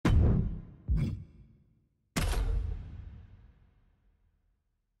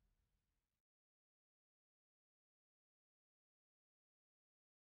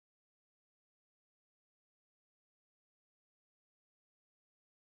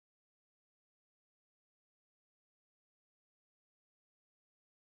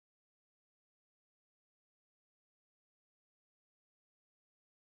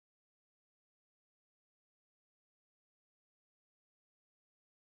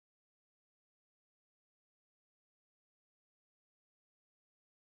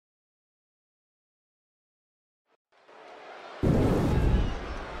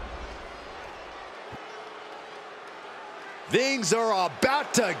Things are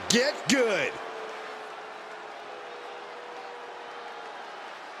about to get good.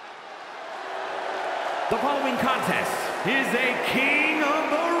 The following contest is a King of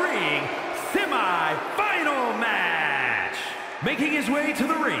the Ring semi-final match. Making his way to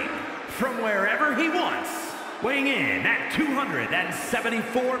the ring from wherever he wants, weighing in at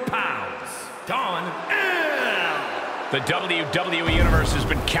 274 pounds, Darnell. The WWE Universe has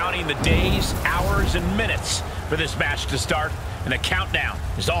been counting the days, hours, and minutes for this match to start, and the countdown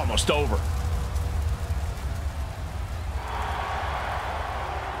is almost over.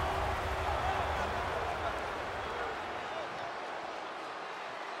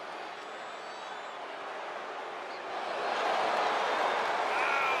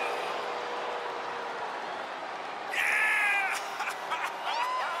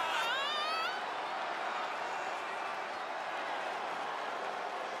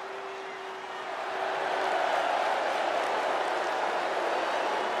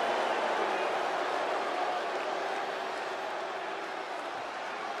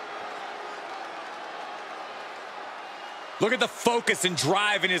 Look at the focus and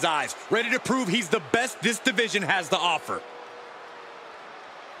drive in his eyes, ready to prove he's the best this division has to offer.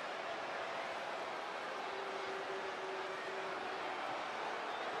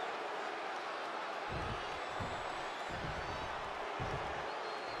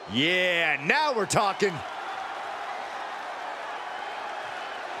 Yeah, now we're talking.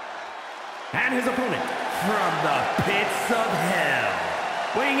 And his opponent from the pits of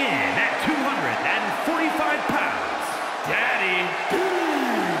hell, weighing in at 245 pounds, Daddy.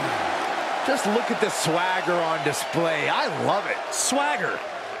 Just look at the swagger on display. I love it. Swagger?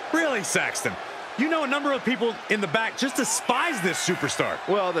 Really, Saxton? You know a number of people in the back just despise this superstar.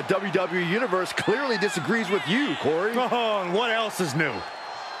 Well, the WWE Universe clearly disagrees with you, Corey. Oh, and what else is new?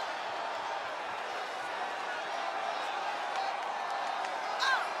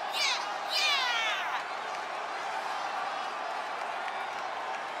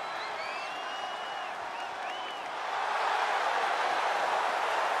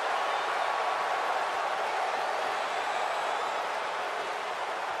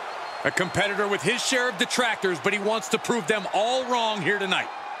 A competitor with his share of detractors, but he wants to prove them all wrong here tonight.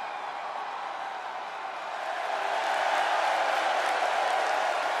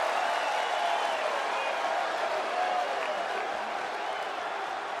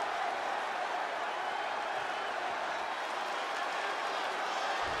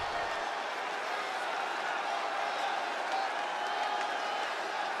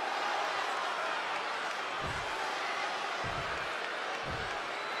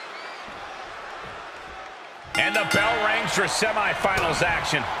 And the bell rings for semifinals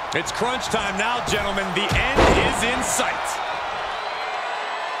action. It's crunch time now, gentlemen. The end is in sight.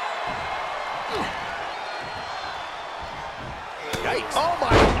 Yikes. Oh,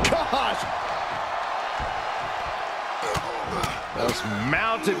 my gosh. That was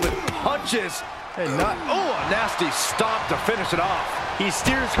mounted with punches and not... Oh, a nasty stomp to finish it off. He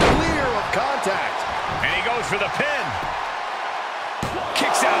steers clear of contact. And he goes for the pin.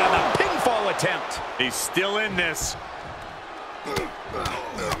 Kicks out on the pinfall attempt. He's still in this.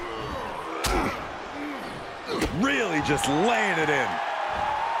 Really just laying it in.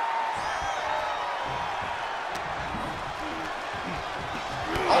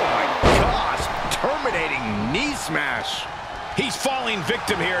 Oh my gosh, terminating knee smash. He's falling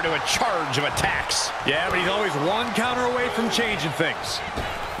victim here to a charge of attacks. Yeah, but he's always one counter away from changing things.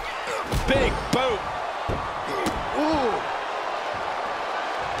 Big boot. Ooh.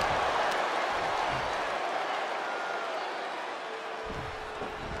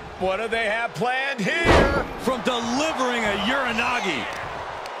 What do they have planned here? From delivering a Uranagi.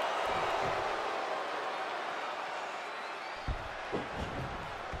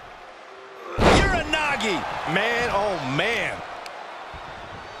 Uranagi. Man, oh man.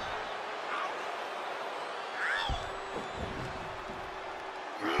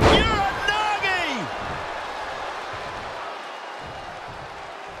 Uranagi.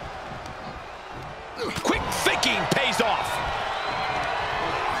 Quick thinking pays off.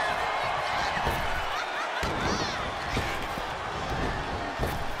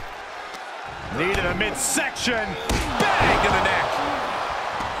 Knee to the midsection. Bang to the neck.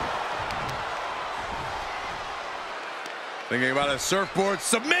 Thinking about a surfboard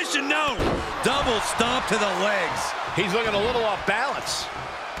submission? No. Double stomp to the legs. He's looking a little off balance.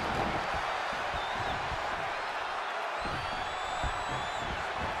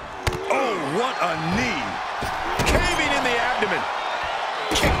 Oh, what a knee. Caving in the abdomen.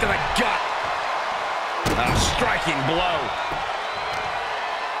 Kick to the gut. A striking blow.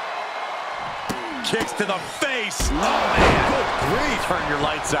 kicks to the face. Oh, man. Good grief. Turn your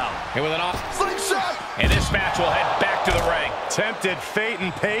lights out. And with an off Slingshot. And this match will head back to the ring. Tempted fate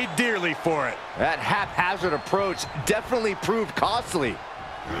and paid dearly for it. That haphazard approach definitely proved costly.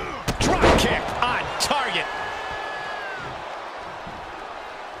 Drop kick on target.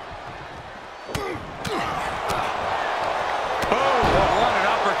 Oh, what an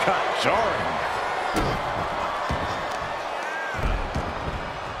uppercut. Jarring.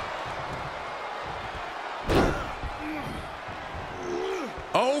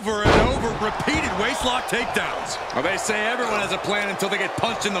 Over and over, repeated waistlock takedowns. Well, they say everyone has a plan until they get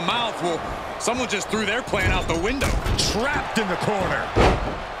punched in the mouth. Well, someone just threw their plan out the window. Trapped in the corner.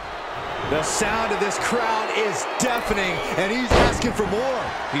 The sound of this crowd is deafening, and he's asking for more.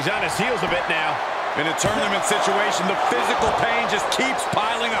 He's on his heels a bit now. In a tournament situation, the physical pain just keeps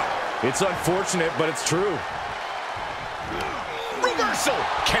piling up. It's unfortunate, but it's true. Reversal.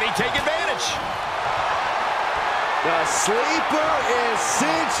 Can he take advantage? The sleeper is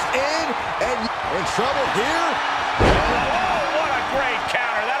cinched in and in trouble here. Oh, what a great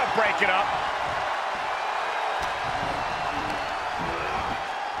counter. That'll break it up.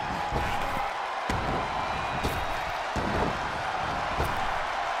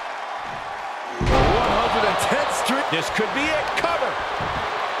 This could be it. Cover.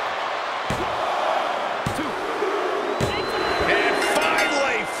 And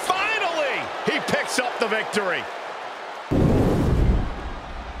finally, he picks up the victory.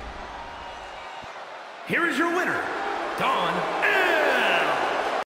 Here is your winner, Dawn